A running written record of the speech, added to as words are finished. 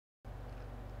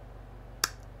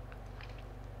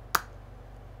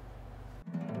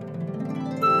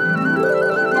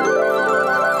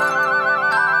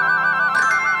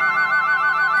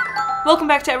Welcome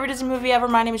back to Every Disney Movie Ever.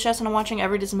 My name is Jess and I'm watching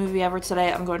Every Disney Movie Ever.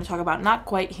 Today I'm going to talk about Not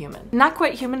Quite Human. Not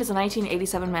Quite Human is a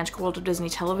 1987 Magical World of Disney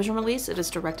television release. It is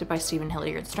directed by Stephen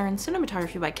Hilliard Stern,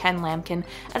 cinematography by Ken Lamkin,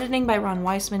 editing by Ron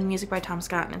Weisman, music by Tom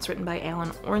Scott, and it's written by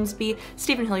Alan Ormsby.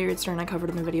 Stephen Hilliard Stern I covered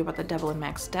in the video about the Devil and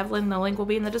Max Devlin. The link will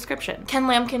be in the description. Ken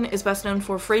Lamkin is best known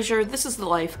for Frasier, This Is the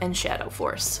Life, and Shadow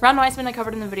Force. Ron Weisman I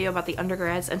covered in the video about The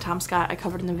Undergrads, and Tom Scott I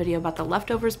covered in the video about The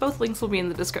Leftovers. Both links will be in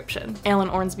the description. Alan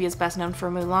Ormsby is best known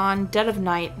for Mulan, Dead of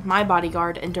Night, My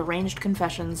Bodyguard, and Deranged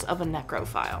Confessions of a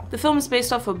Necrophile. The film is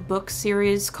based off a book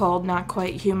series called Not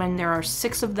Quite Human. There are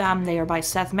 6 of them. They are by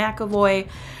Seth McAvoy,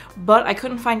 but I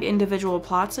couldn't find individual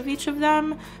plots of each of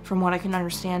them. From what I can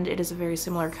understand, it is a very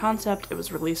similar concept. It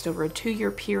was released over a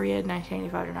 2-year period,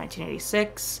 1985 to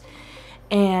 1986.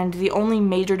 And the only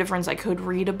major difference I could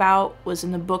read about was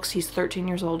in the books he's 13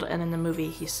 years old and in the movie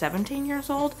he's 17 years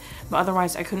old, but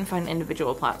otherwise I couldn't find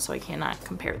individual plots, so I cannot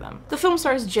compare them. The film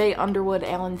stars Jay Underwood,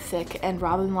 Alan Thicke, and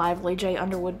Robin Lively. Jay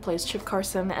Underwood plays Chip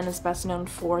Carson and is best known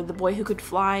for The Boy Who Could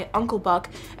Fly, Uncle Buck,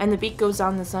 and The Beat Goes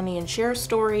On, The Sonny and Cher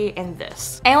Story, and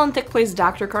this. Alan Thicke plays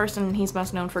Dr. Carson, and he's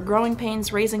best known for Growing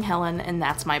Pains, Raising Helen, and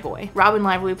That's My Boy. Robin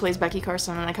Lively plays Becky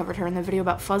Carson, and I covered her in the video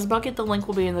about Fuzz Bucket. The link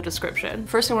will be in the description.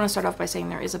 First, I want to start off by saying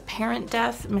there is a parent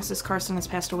death. Mrs. Carson has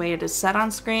passed away. It is said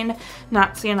on screen,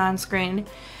 not seen on screen.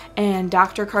 And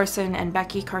Dr. Carson and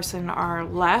Becky Carson are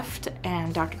left,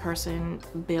 and Dr. Carson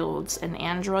builds an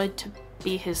android to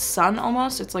be his son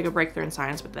almost. It's like a breakthrough in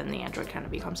science, but then the android kind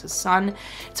of becomes his son.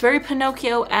 It's very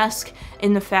Pinocchio-esque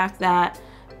in the fact that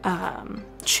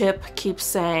Chip keeps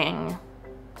saying,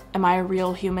 am I a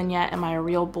real human yet? Am I a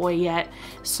real boy yet?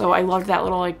 So I loved that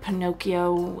little like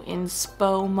Pinocchio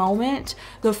inspo moment.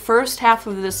 The first half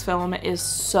of this film is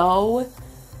so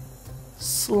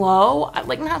slow.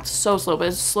 Like not so slow, but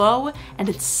it's slow and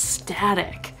it's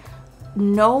static.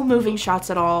 No moving shots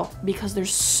at all because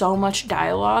there's so much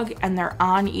dialogue and they're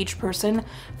on each person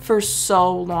for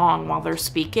so long while they're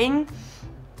speaking.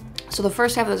 So the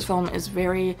first half of this film is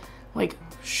very like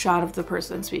shot of the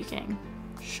person speaking.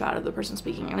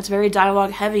 And it's very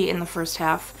dialogue heavy in the first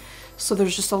half, so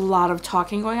there's just a lot of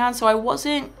talking going on. So I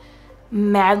wasn't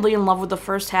madly in love with the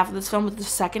first half of this film, but the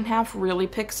second half really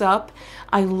picks up.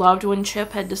 I loved when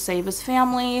Chip had to save his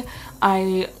family.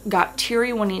 I got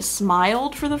teary when he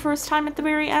smiled for the first time at the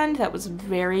very end. That was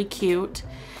very cute,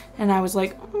 and I was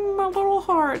like, a little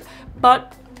hard.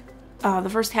 But the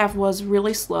first half was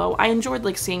really slow. I enjoyed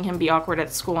like seeing him be awkward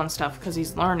at school and stuff because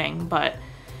he's learning, but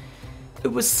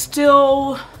it was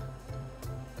still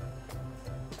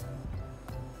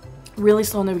really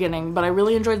slow in the beginning, but I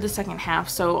really enjoyed the second half,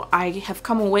 so I have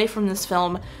come away from this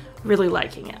film really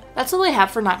liking it. That's all I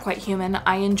have for Not Quite Human.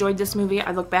 I enjoyed this movie.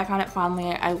 I look back on it fondly.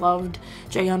 I loved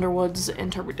Jay Underwood's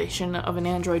interpretation of an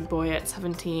android boy at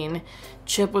 17.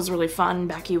 Chip was really fun.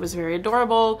 Becky was very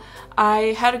adorable.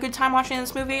 I had a good time watching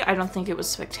this movie. I don't think it was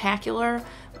spectacular,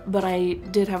 but I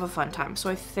did have a fun time, so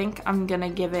I think I'm gonna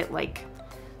give it like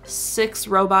 6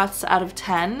 robots out of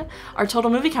 10. Our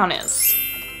total movie count is.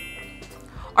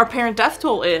 Our parent death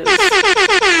toll is.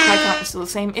 My count is still the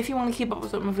same. If you want to keep up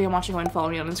with what movie I'm watching when, follow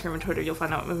me on Instagram and Twitter. You'll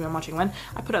find out what movie I'm watching when.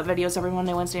 I put up videos every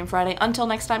Monday, Wednesday, and Friday. Until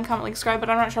next time, comment, like, subscribe,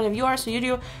 but I'm not sure if you are, so you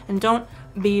do. And don't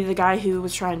be the guy who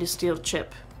was trying to steal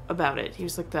Chip about it. He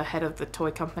was like the head of the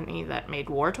toy company that made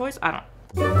war toys. I don't.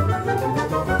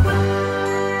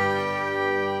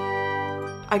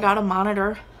 I got a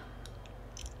monitor.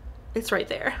 It's right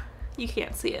there. You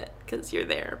can't see it because you're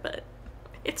there, but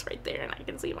it's right there and I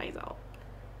can see myself.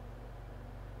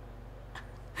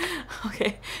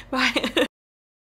 Okay, bye.